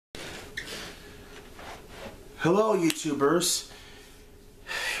Hello YouTubers,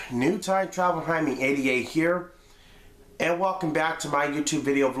 NewTimeTravelHyman88 here, and welcome back to my YouTube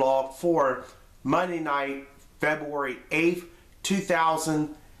video vlog for Monday night, February 8th,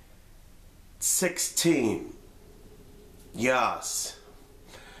 2016. Yes.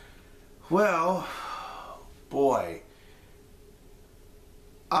 Well, boy,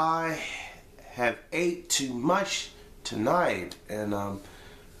 I have ate too much tonight, and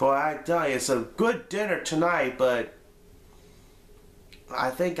boy, I tell you, it's a good dinner tonight, but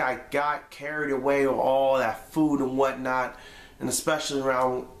I think I got carried away with all that food and whatnot, and especially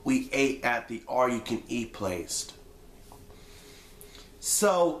around we ate at the all-you-can-eat place.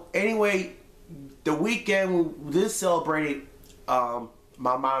 So anyway, the weekend we did celebrate my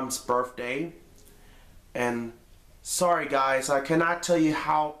mom's birthday, and sorry guys, I cannot tell you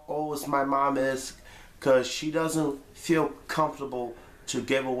how old my mom is because she doesn't feel comfortable to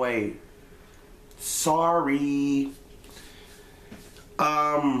give away. Sorry.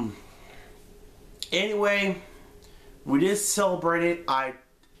 Anyway, we did celebrate it.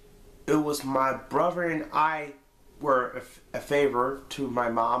 It was my brother and I were a favor to my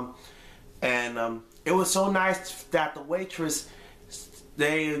mom, and it was so nice that the waitress,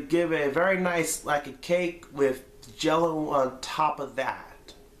 they give a very nice, like a cake with jello on top of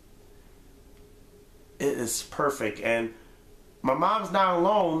that. It is perfect, and my mom's not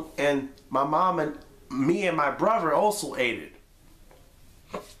alone, and my mom and me and my brother also ate it.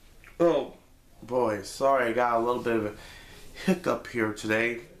 Oh boy, sorry, I got a little bit of a hiccup here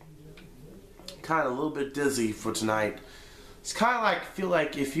today. Kind of a little bit dizzy for tonight. It's kind of like, feel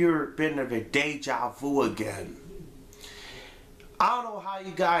like if you're been of a deja vu again. I don't know how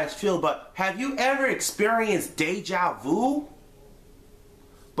you guys feel, but have you ever experienced deja vu?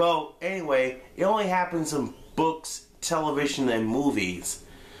 Well, anyway, it only happens in books, television, and movies,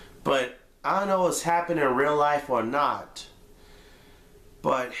 but I don't know if it's happening in real life or not.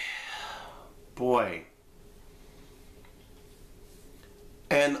 But boy,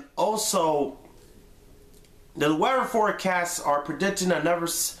 and also the weather forecasts are predicting another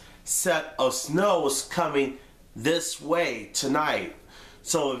set of snow is coming this way tonight.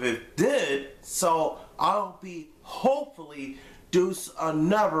 So if it did, so I'll be hopefully do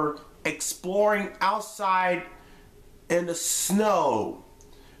another exploring outside in the snow,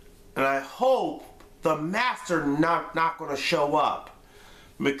 and I hope the master not going to show up,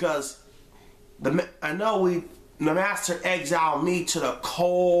 because I know the master exiled me to the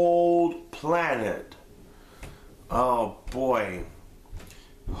cold planet. Oh boy,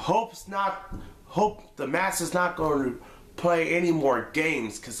 hope the master's not going to play any more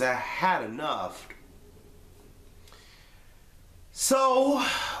games, because I had enough. So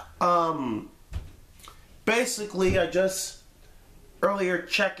basically, I just earlier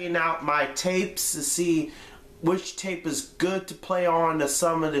checking out my tapes to see which tape is good to play on and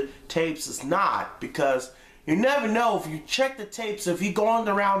some of the tapes is not, because you never know if you check the tapes. If you go on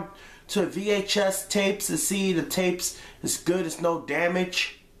around to VHS tapes to see the tapes is good, it's no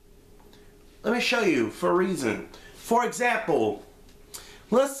damage. Let me show you for a reason. For example,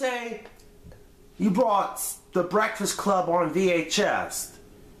 let's say you brought The Breakfast Club on VHS.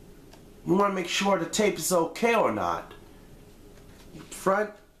 You want to make sure the tape is okay or not. Front,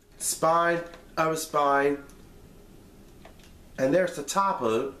 spine, other spine, and there's the top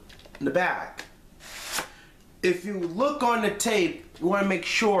of it in the back. If you look on the tape, you want to make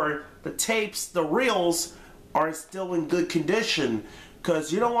sure the tapes, the reels, are still in good condition,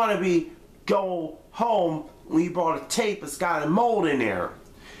 because you don't want to go home when you bought a tape it's got a mold in there.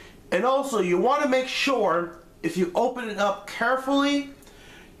 And also you want to make sure, if you open it up carefully,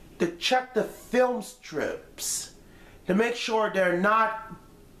 to check the film strips to make sure they're not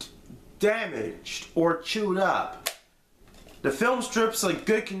damaged or chewed up. The film strips are in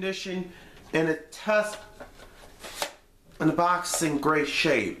good condition, and the test and the box is in great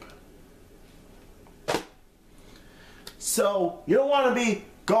shape. So you don't want to be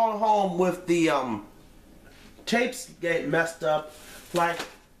going home with the tapes get messed up, like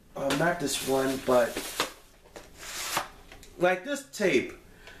not this one, but like this tape.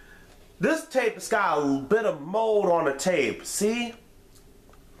 This tape has got a bit of mold on the tape. See?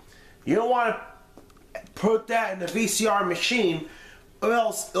 You don't want to put that in the VCR machine, or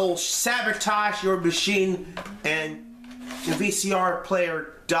else it'll sabotage your machine and the VCR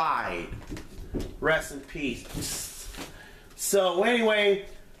player died. Rest in peace. So anyway,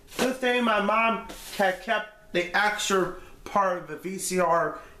 good thing my mom had kept the extra part of the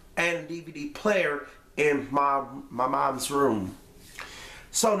VCR and DVD player in my mom's room.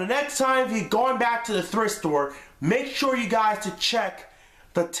 So the next time if you're going back to the thrift store, make sure you guys to check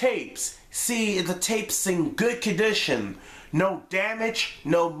the tapes. See if the tape's in good condition. No damage,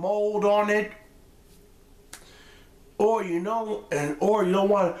 no mold on it. Or you don't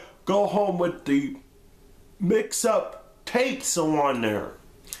want to go home with the mix up tapes on there.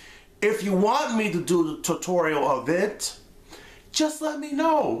 If you want me to do the tutorial of it, just let me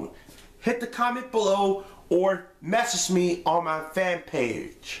know. Hit the comment below or message me on my fan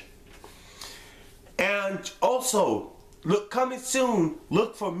page. And also, coming soon,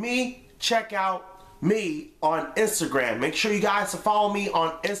 look for me, check out me on Instagram. Make sure you guys follow me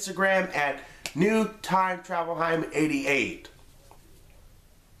on Instagram at NewTimeTravelHyman88.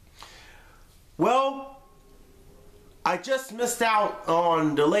 Well, I just missed out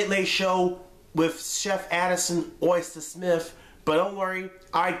on the Late Late Show with Chef Addison Oyster Smith, but don't worry,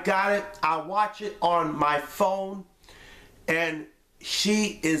 I got it. I watch it on my phone, and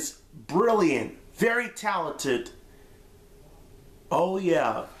she is brilliant, very talented. Oh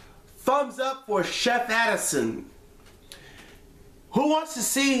yeah. Thumbs up for Chef Addison. Who wants to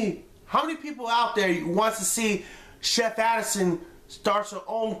see, how many people out there wants to see Chef Addison starts her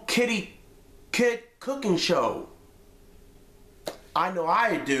own kid cooking show? I know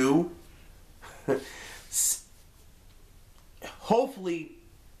I do. Hopefully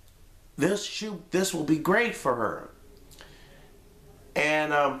this will be great for her.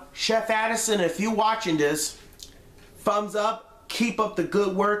 And Chef Addison, if you're watching this, thumbs up. Keep up the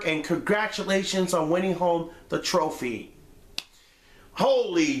good work, and congratulations on winning home the trophy.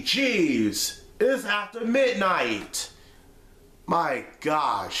 Holy jeez, it's after midnight. My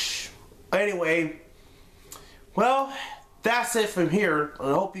gosh. Anyway, well, that's it from here.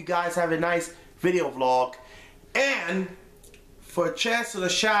 I hope you guys have a nice video vlog. And for a chance of a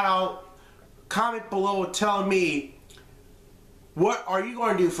shout out, comment below telling me what are you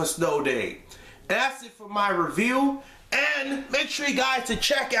going to do for snow day. And that's it for my review. And make sure you guys to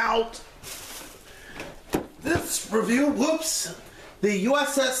check out this review, the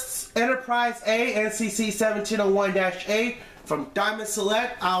USS Enterprise A NCC 1701-A from Diamond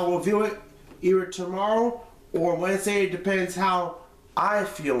Select. I'll review it either tomorrow or Wednesday. It depends how I'm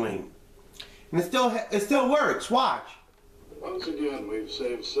feeling. And it still works. Watch. Once again, we've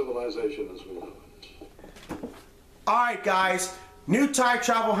saved civilization as we know it. Alright guys,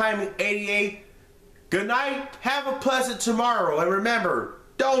 NewTimeTravelHyman88. Good night, have a pleasant tomorrow, and remember,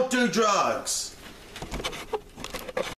 don't do drugs.